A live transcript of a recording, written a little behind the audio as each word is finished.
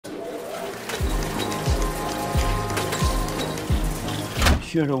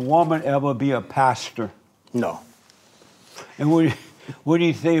should a woman ever be a pastor? No. And what do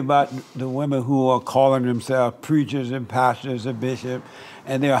you think about the women who are calling themselves preachers and pastors and bishops,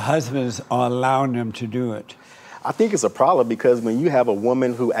 and their husbands are allowing them to do it? I think it's a problem because when you have a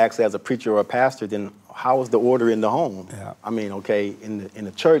woman who acts as a preacher or a pastor, then how is the order in the home? Yeah. I mean, okay, in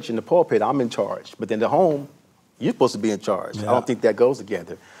the church, in the pulpit, I'm in charge. But in the home, you're supposed to be in charge. Yeah. I don't think that goes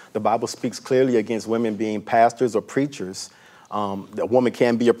together. The Bible speaks clearly against women being pastors or preachers. A woman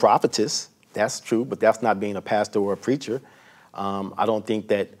can be a prophetess. That's true, but that's not being a pastor or a preacher. I don't think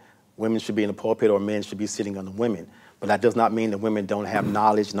that women should be in the pulpit or men should be sitting under women. But that does not mean that women don't have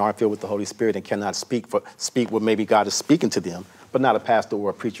knowledge and aren't filled with the Holy Spirit and cannot speak what maybe God is speaking to them, but not a pastor or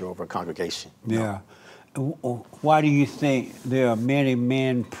a preacher over a congregation. Yeah. Why do you think there are many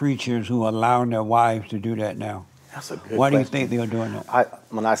men preachers who are allowing their wives to do that now? That's a good Why question. do you think they're doing that?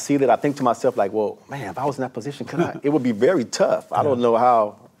 When I see that, I think to myself, like, well, man, if I was in that position, could I? It would be very tough. I don't know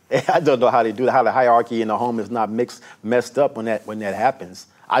how they do that, how the hierarchy in the home is not messed up when that happens.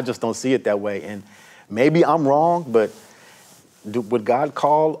 I just don't see it that way. And maybe I'm wrong, but would God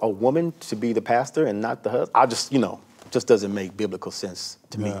call a woman to be the pastor and not the husband? I just, just doesn't make biblical sense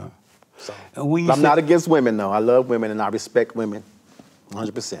to me. So, I'm not against women, though. I love women and I respect women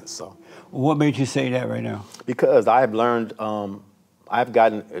 100%. So, what made you say that right now? Because I have learned, I've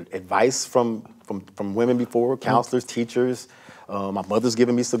gotten advice from women before, counselors, teachers. My mother's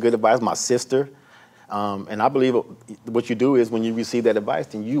given me some good advice, my sister. And I believe what you do is when you receive that advice,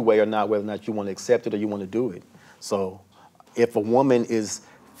 then you weigh or not whether or not you want to accept it or you want to do it. So if a woman is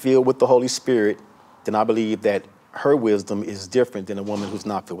filled with the Holy Spirit, then I believe that her wisdom is different than a woman who's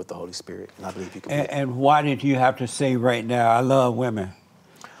not filled with the Holy Spirit. And I believe you can. And why did you have to say right now, I love women?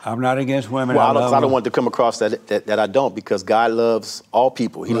 I'm not against women. Well, I don't want to come across that I don't, because God loves all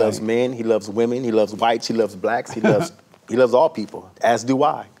people. He loves men, he loves women, he loves whites, he loves blacks, he loves all people, as do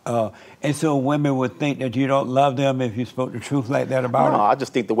I. And so women would think that you don't love them if you spoke the truth like that about it? No, I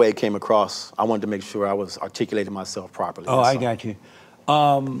just think the way it came across, I wanted to make sure I was articulating myself properly. Oh, I got you.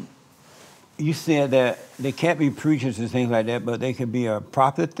 You said that they can't be preachers and things like that, but they can be a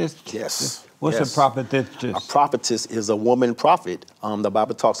prophetess? Yes. What's a prophetess? A prophetess is a woman prophet. The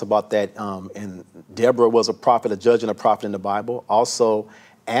Bible talks about that, and Deborah was a prophet, a judge and a prophet in the Bible. Also,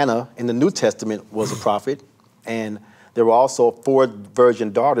 Anna in the New Testament was a prophet, and there were also 4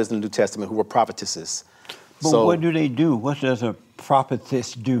 virgin daughters in the New Testament who were prophetesses. But what do they do? What does a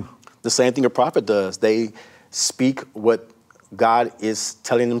prophetess do? The same thing a prophet does. They speak what God is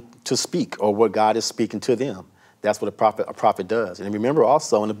telling them to speak, or what God is speaking to them. That's what a prophet does. And remember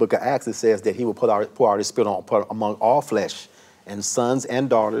also in the book of Acts, it says that he will pour out his spirit among all flesh, and sons and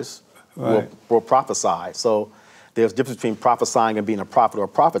daughters will prophesy. So there's a difference between prophesying and being a prophet or a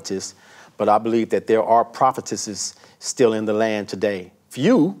prophetess, but I believe that there are prophetesses still in the land today.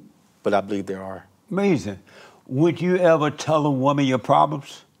 Few, but I believe there are. Amazing. Would you ever tell a woman your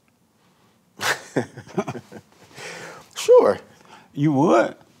problems? Sure. You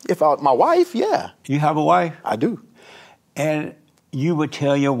would? If my wife, yeah. You have a wife? I do. And you would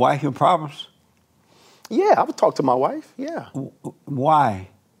tell your wife your problems? Yeah, I would talk to my wife, yeah. Why?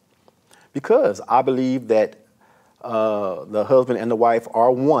 Because I believe that the husband and the wife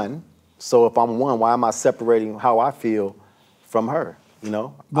are one. So if I'm one, why am I separating how I feel from her?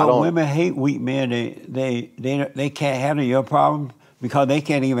 But women hate weak men. They can't handle your problem because they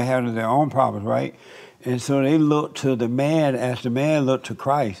can't even handle their own problems, right? And so they look to the man as the man looked to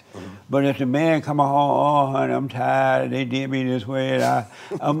Christ. Mm-hmm. But if the man come home, oh, honey, I'm tired, they did me this way, and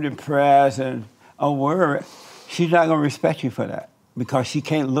I'm depressed, and I'm worried, she's not going to respect you for that because she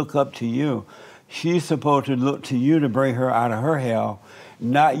can't look up to you. She's supposed to look to you to bring her out of her hell,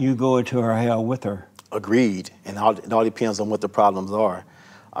 not you go into her hell with her. Agreed. And it all depends on what the problems are.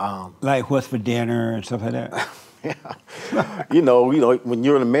 Like what's for dinner and stuff like that. Yeah. When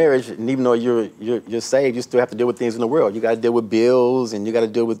you're in a marriage, and even though you're saved, you still have to deal with things in the world. You got to deal with bills, and you got to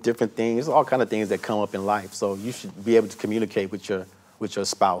deal with different things. There's all kind of things that come up in life. So you should be able to communicate with your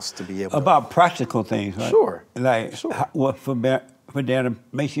spouse to be able about practical things, right? Sure. Like what for dinner?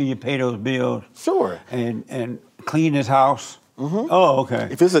 Make sure you pay those bills. Sure. And clean his house. Mm-hmm. Oh, okay.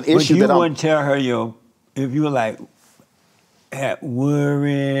 If it's an issue but you wouldn't tell her if you were like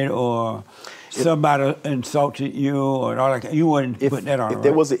worried or somebody insulted you or all that, you wouldn't put that on her. If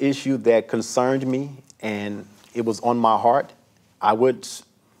there was an issue that concerned me and it was on my heart, I would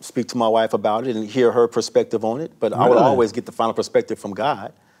speak to my wife about it and hear her perspective on it. But I would always get the final perspective from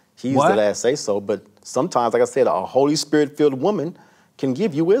God. He's the last say so. But sometimes, like I said, a Holy Spirit-filled woman can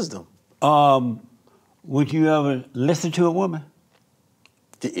give you wisdom. Would you ever listen to a woman?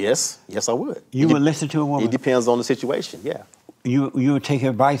 Yes, I would. You would listen to a woman? It depends on the situation, yeah. You would take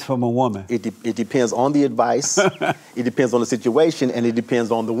advice from a woman. It depends on the advice, it depends on the situation, and it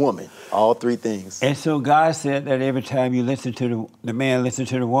depends on the woman. All three things. And so God said that every time you listen to the man listen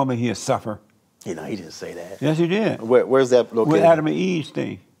to the woman, he'll suffer. You know, he didn't say that. Yes, he did. Where's that located? With Adam and Eve's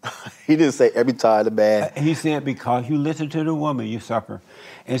thing. He didn't say every time the man. He said because you listen to the woman, you suffer.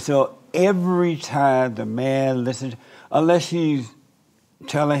 And so every time the man listens, unless she's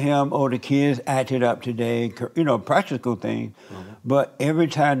telling him, oh, the kids acted up today, you know, practical things. Mm-hmm. But every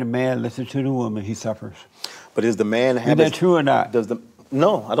time the man listens to the woman, he suffers. But is the man have Is that true or not?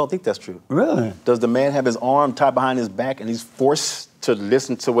 No, I don't think that's true. Really? Does the man have his arm tied behind his back and he's forced to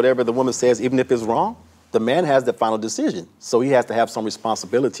listen to whatever the woman says, even if it's wrong? The man has the final decision, so he has to have some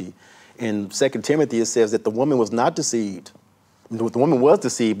responsibility. In 2 Timothy, it says that the woman was not deceived. The woman was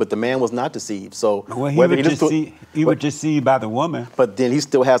deceived, but the man was not deceived. So well, he was deceived by the woman. But then he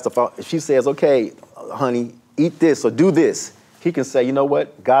still has to follow. If she says, okay, honey, eat this or do this, he can say, you know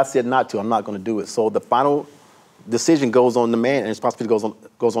what? God said not to. I'm not going to do it. So the final decision goes on the man, and responsibility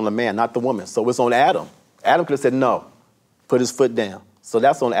goes on the man, not the woman. So it's on Adam. Adam could have said no, put his foot down. So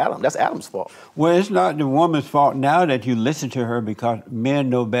that's on Adam. That's Adam's fault. Well, it's not the woman's fault now that you listen to her, because men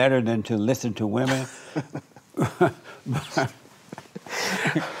know better than to listen to women.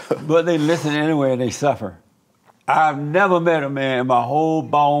 But they listen anyway and they suffer. I've never met a man in my whole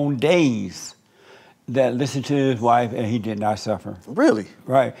born days that listened to his wife and he did not suffer. Really?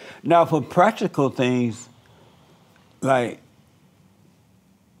 Right. Now, for practical things, like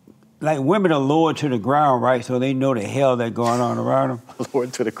women are lowered to the ground, right? So they know the hell that's going on around them.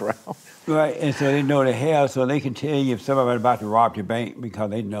 Lowered to the ground. Right, and so they know the hell, so they can tell you if somebody's about to rob your bank because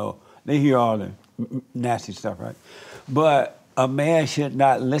they know. They hear all the nasty stuff, right? But a man should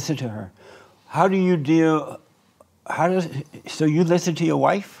not listen to her. How do you deal, so you listen to your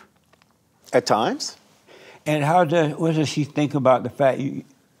wife? At times. And what does she think about the fact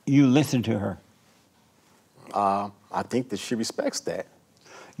you listen to her? I think that she respects that.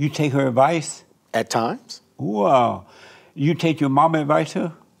 You take her advice? At times. Wow. You take your mama advice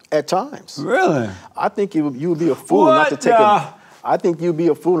too? At times. Really? I think you would be a fool not to take I think you'd be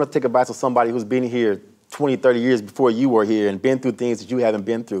a fool not to take advice of somebody who's been here 20, 30 years before you were here and been through things that you haven't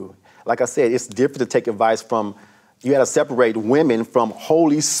been through. Like I said, it's different to take advice from, you got to separate women from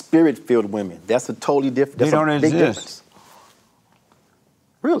Holy Spirit-filled women. That's a totally different, that's a big difference.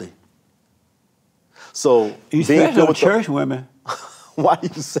 Really? So, especially with church women. Why do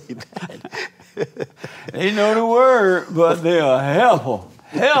you say that? They know the word, but they are helpful.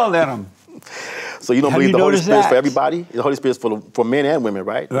 Hell at them. So you don't believe the Holy Spirit's for everybody? The Holy Spirit's for men and women,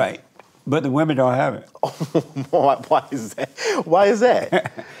 right? Right. But the women don't have it. Why is that? Why is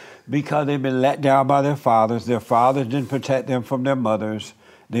that? Because they've been let down by their fathers. Their fathers didn't protect them from their mothers.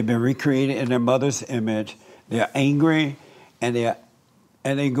 They've been recreated in their mother's image. They're angry, and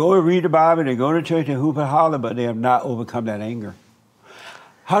they go and read the Bible, they go to church and hoop and holler, but they have not overcome that anger.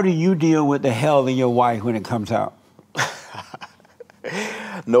 How do you deal with the hell in your wife when it comes out?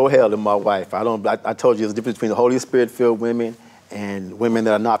 No hell in my wife. I told you there's a difference between the Holy Spirit-filled women and women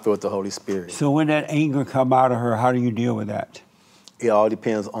that are not filled with the Holy Spirit. So when that anger come out of her, how do you deal with that? It all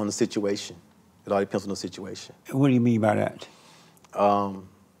depends on the situation. It all depends on the situation. What do you mean by that?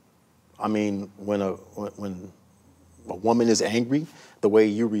 I mean, when a woman is angry, the way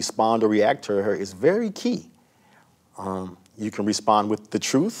you respond or react to her is very key. You can respond with the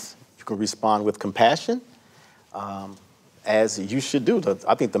truth. You can respond with compassion, as you should do.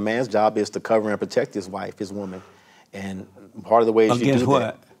 I think the man's job is to cover and protect his wife, his woman. And part of the ways you do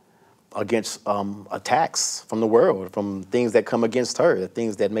that, against attacks from the world, from things that come against her, the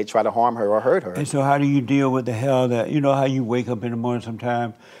things that may try to harm her or hurt her. And so how do you deal with the hell that, you know how you wake up in the morning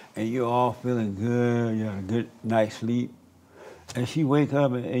sometime and you're all feeling good, you had a good night's sleep, and she wake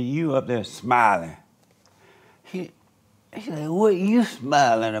up and you up there smiling. She's like, what are you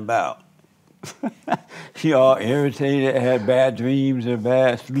smiling about? She all irritated, had bad dreams and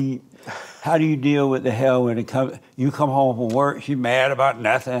bad sleep. How do you deal with the hell when you come home from work, she mad about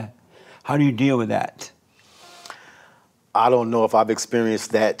nothing? How do you deal with that? I don't know if I've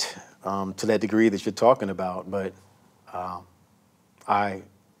experienced that to that degree that you're talking about, but I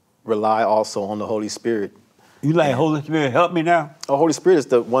rely also on the Holy Spirit. You like, Holy Spirit, help me now? The Holy Spirit is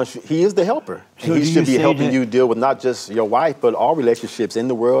the one, he is the helper. So and he should be helping you deal with not just your wife, but all relationships in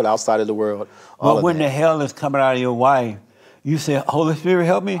the world, outside of the world. But when the hell is coming out of your wife, you say, Holy Spirit,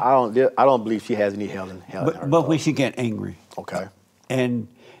 help me? I don't believe she has any hell in her. But when she get angry. Okay. And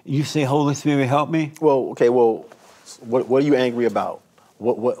you say, Holy Spirit, help me? Well, okay, what are you angry about?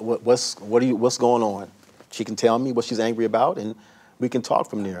 What's going on? She can tell me what she's angry about, and we can talk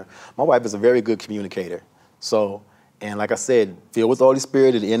from there. My wife is a very good communicator. So And like I said, filled with the Holy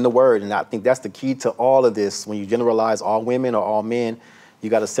Spirit and in the Word. And I think that's the key to all of this. When you generalize all women or all men, you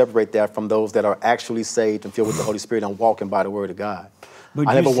got to separate that from those that are actually saved and filled with the Holy Spirit and walking by the Word of God. But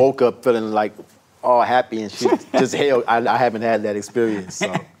I never woke up feeling like all happy and shit. Just hell, I haven't had that experience,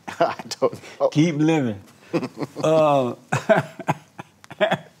 so I don't know. Keep living. Oh,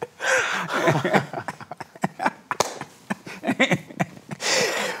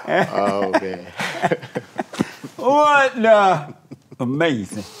 man. What the?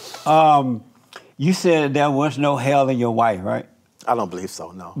 Amazing. You said there was no hell in your wife, right? I don't believe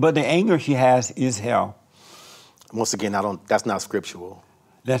so, no. But the anger she has is hell. Once again, that's not scriptural.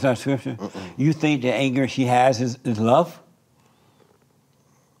 That's not scripture? You think the anger she has is love?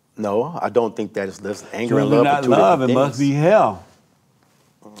 No, I don't think that is anger So and love. Not love, it must be hell.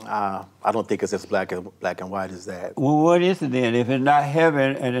 I don't think it's as black and white as that. Well, what is it then? If it's not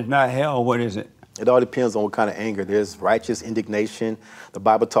heaven and it's not hell, what is it? It all depends on what kind of anger. There's righteous indignation. The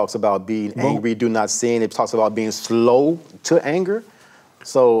Bible talks about being angry, do not sin. It talks about being slow to anger.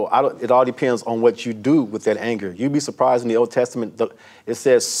 So it all depends on what you do with that anger. You'd be surprised in the Old Testament, it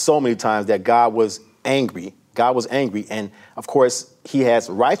says so many times that God was angry. God was angry. And of course, he has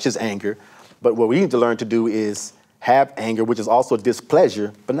righteous anger. But what we need to learn to do is have anger, which is also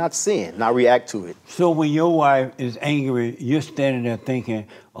displeasure, but not sin, not react to it. So when your wife is angry, you're standing there thinking,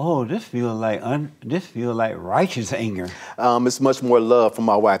 "Oh, this feels like righteous anger." It's much more love from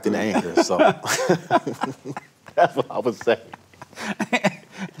my wife than anger. So that's what I would say.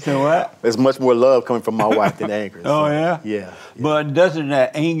 So what? There's much more love coming from my wife than anger. Oh, so, yeah? Yeah. But doesn't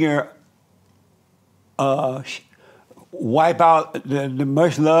that anger wipe out the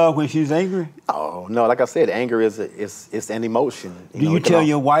much love when she's angry? Oh, no. Like I said, anger is an emotion. Do you tell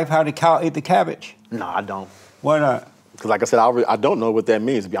your wife how the cow ate the cabbage? No, I don't. Why not? Because like I said, I don't know what that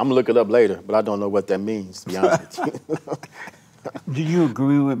means. I'm going to look it up later, but I don't know what that means, to be honest with you. Do you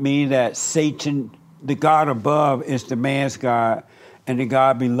agree with me that Satan, the God above, is the man's God, and the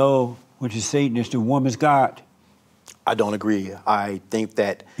God below, which is Satan, is the woman's God? I don't agree. I think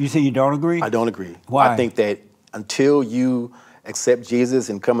that... You say you don't agree? I don't agree. Why? I think that until you accept Jesus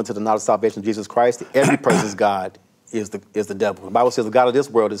and come into the knowledge of salvation of Jesus Christ, every person's God is the devil. The Bible says the God of this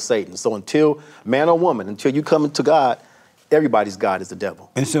world is Satan. So until man or woman, until you come into God, everybody's God is the devil.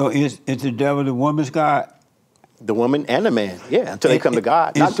 And so is the devil the woman's God? The woman and the man, yeah, until they come to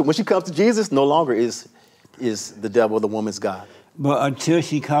God. When she comes to Jesus, no longer is the devil the woman's God. But until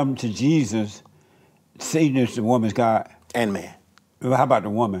she comes to Jesus, Satan is the woman's God. And man. Well, how about the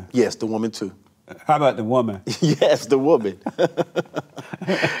woman? Yes, the woman too. How about the woman? Yes, the woman.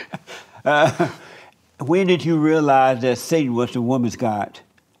 When did you realize that Satan was the woman's God?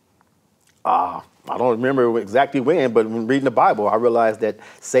 I don't remember exactly when, but when reading the Bible, I realized that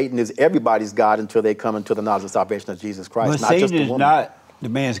Satan is everybody's God until they come into the knowledge of salvation of Jesus Christ. But not Satan just the is woman. not the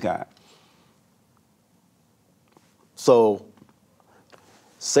man's God. So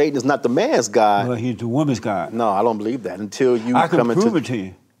Satan is not the man's God. Well, he's the woman's God. No, I don't believe that until you I can come into. prove it to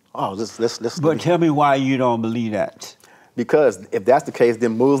you. Oh, let's. But tell me why you don't believe that. Because if that's the case,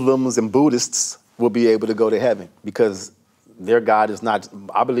 then Muslims and Buddhists will be able to go to heaven because their God is not.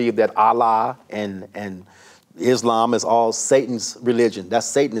 I believe that Allah and Islam is all Satan's religion. That's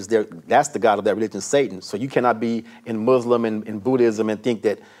Satan is there. That's the God of that religion, Satan. So you cannot be in Muslim and in Buddhism and think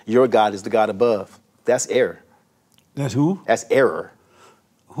that your God is the God above. That's error. That's who? That's error.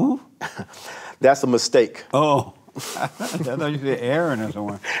 Who? That's a mistake. Oh. I thought you said Aaron or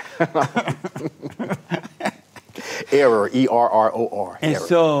someone. Error, E-R-R-O-R. And error.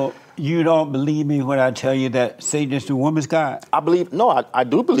 so you don't believe me when I tell you that Satan is the woman's God? I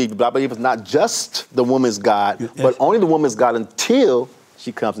do believe, but I believe it's not just the woman's God, Yes. but only the woman's God until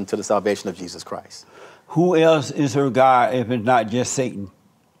she comes into the salvation of Jesus Christ. Who else is her God if it's not just Satan?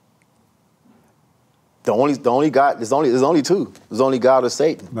 The only God, there's only two. There's only God or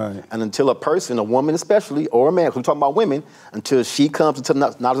Satan. Right. And until a person, a woman especially, or a man, because we're talking about women, until she comes into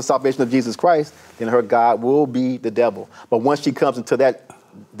the knowledge of salvation of Jesus Christ, then her God will be the devil. But once she comes into that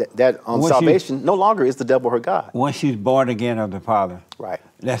salvation, no longer is the devil her God. Once she's born again of the Father. Right.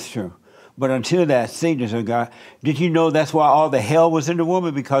 That's true. But until that, Satan is her God. Did you know that's why all the hell was in the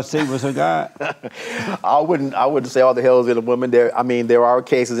woman, because Satan was her God? I wouldn't say all the hell is in a woman. There are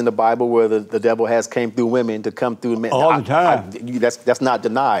cases in the Bible where the devil has came through women to come through men. All the time. That's not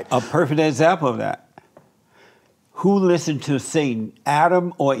denied. A perfect example of that. Who listened to Satan,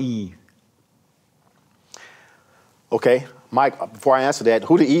 Adam or Eve? Okay, Mike, before I answer that,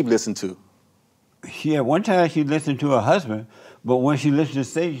 who did Eve listen to? Yeah, one time she listened to her husband, but when she listened to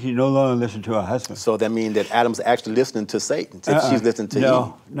Satan, she no longer listened to her husband. So that means that Adam's actually listening to Satan. She's listening to Eve.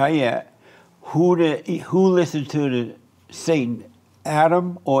 No, not yet. Who listened to Satan?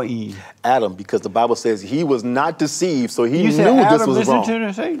 Adam or Eve? Adam, because the Bible says he was not deceived, so he You knew said this Adam was listened wrong.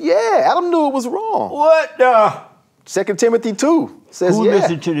 to Satan? Yeah, Adam knew it was wrong. What the? 2 Timothy 2 says, Who yeah.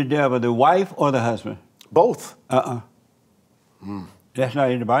 listened to the devil, the wife or the husband? Both. That's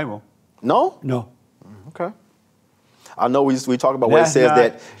not in the Bible. No? No. Okay. I know we talk about where it That's says not-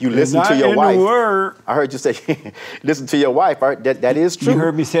 that you it's listen to not your in wife. the word. I heard you say, listen to your wife. Right? That is true. You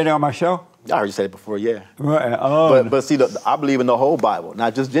heard me say that on my show? I heard you say it before, yeah. Right. Oh. But see, I believe in the whole Bible,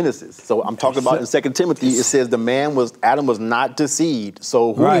 not just Genesis. So I'm talking about in 2 Timothy, it says Adam was not deceived.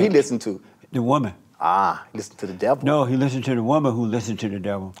 So who did he listen to? The woman. He listened to the devil. No, he listened to the woman who listened to the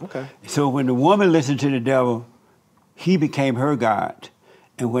devil. Okay. So when the woman listened to the devil, he became her God.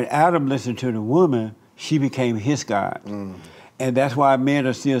 And when Adam listened to the woman, she became his God. And that's why men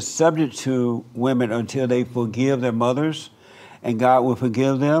are still subject to women until they forgive their mothers, and God will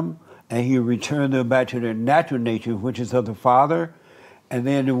forgive them, and he will return them back to their natural nature, which is of the father. And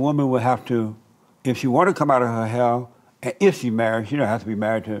then the woman will have to, if she want to come out of her hell, and if she marries, she don't have to be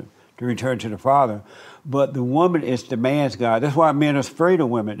married to return to the father. But the woman is the man's God. That's why men are afraid of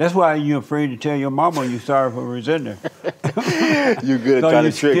women. That's why you're afraid to tell your mama you're sorry for resenting her. You're good at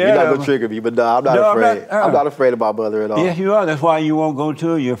trying to trick me. You're not going to trigger me, but no, I'm not afraid. I'm not afraid of my mother at all. Yes, you are. That's why you won't go to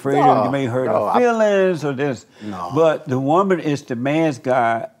her. You're afraid that you may hurt her feelings or this. No. But the woman is the man's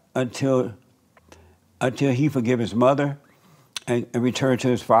God until he forgive his mother and return to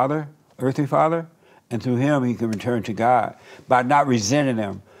his father, earthly father, and through him he can return to God by not resenting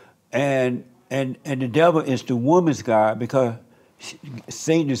him. And the devil is the woman's God because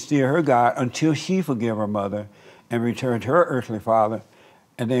Satan is still her God until she forgive her mother and return to her earthly father,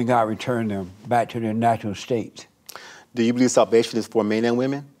 and then God return them back to their natural state. Do you believe salvation is for men and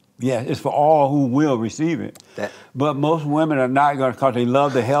women? Yeah, it's for all who will receive it. But most women are not going to, because they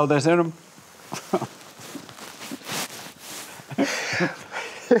love the hell that's in them.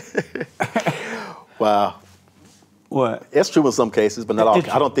 Wow. What? It's true in some cases, but not all.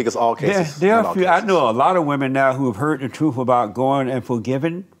 I don't think it's all cases. There are few, I know a lot of women now who have heard the truth about going and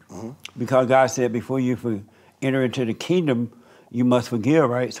forgiving, because God said before you enter into the kingdom, you must forgive,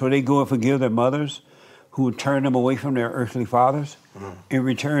 right? So they go and forgive their mothers who turn them away from their earthly fathers, in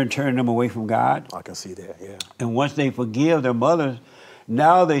return turn them away from God. I can see that, yeah. And once they forgive their mothers,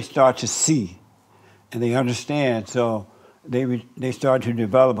 now they start to see and they understand. So they start to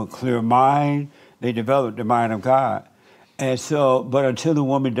develop a clear mind. They develop the mind of God. And so, but until the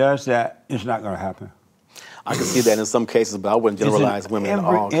woman does that, it's not going to happen. I can see that in some cases, but I wouldn't generalize women in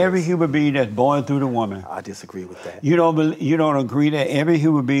all cases. Every human being that's born through the woman. I disagree with that. You don't agree that every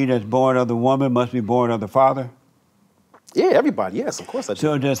human being that's born of the woman must be born of the father? Yeah, everybody. Yes, of course I do.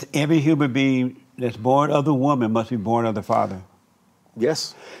 So does every human being that's born of the woman must be born of the father?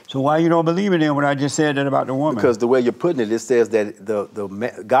 Yes. So why you don't believe in it when I just said that about the woman? Because the way you're putting it, it says that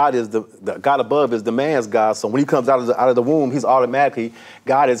God is the God above is the man's God. So when he comes out of the womb, he's automatically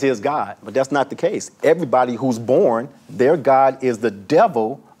God is his God. But that's not the case. Everybody who's born, their God is the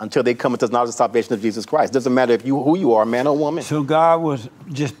devil until they come into the knowledge of salvation of Jesus Christ. Doesn't matter who you are, man or woman. So God was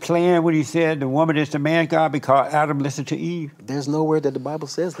just playing when he said the woman is the man's God because Adam listened to Eve. There's nowhere that the Bible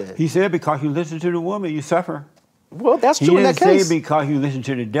says that. He said because you listen to the woman, you suffer. Well, that's true in that case. He didn't say because you listen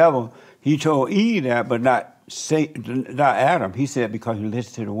to the devil. He told Eve that, but not Adam. He said because you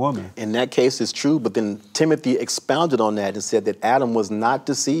listen to the woman. In that case, it's true, but then Timothy expounded on that and said that Adam was not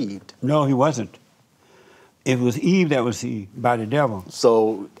deceived. No, he wasn't. It was Eve that was deceived by the devil.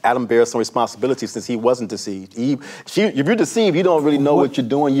 So Adam bears some responsibility since he wasn't deceived. Eve, if you're deceived, you don't really know what you're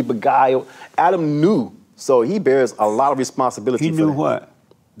doing. You beguile. Adam knew, so he bears a lot of responsibility. He knew what?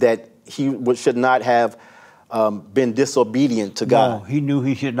 That he should not have been disobedient to God. No, he knew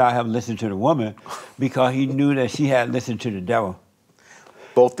he should not have listened to the woman because he knew that she had listened to the devil.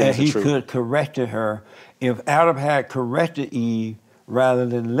 Both things are true. That he could correct her. If Adam had corrected Eve rather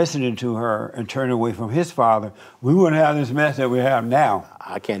than listening to her and turning away from his father, we wouldn't have this mess that we have now.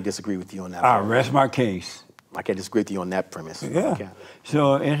 I can't disagree with you on that. I rest my case. I can't disagree with you on that premise. Yeah.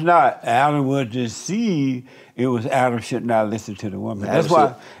 So it's not Adam was deceived. It was Adam should not listen to the woman. That's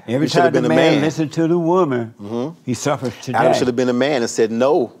why every time the man listened to the woman, he suffers today. Adam should have been a man and said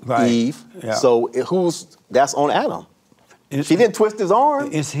no, Eve. Yeah. So that's on Adam. She didn't twist his arm.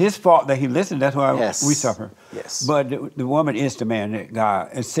 It's his fault that he listened. That's why we suffer. Yes. But the woman is the man, God,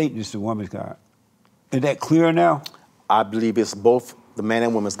 and Satan is the woman's God. Is that clear now? I believe it's both the man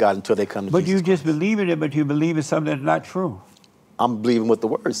and woman's God until they come to Jesus. But you just believe in it, but you believe in something that's not true. I'm believing what the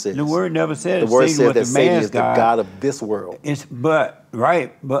word says. The word never said the word Satan says was that the Satan man's is the God of this world. It's but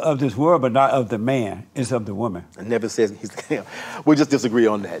of this world, but not of the man. It's of the woman. It never says he's. We just disagree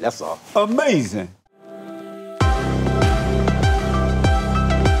on that. That's all. Amazing.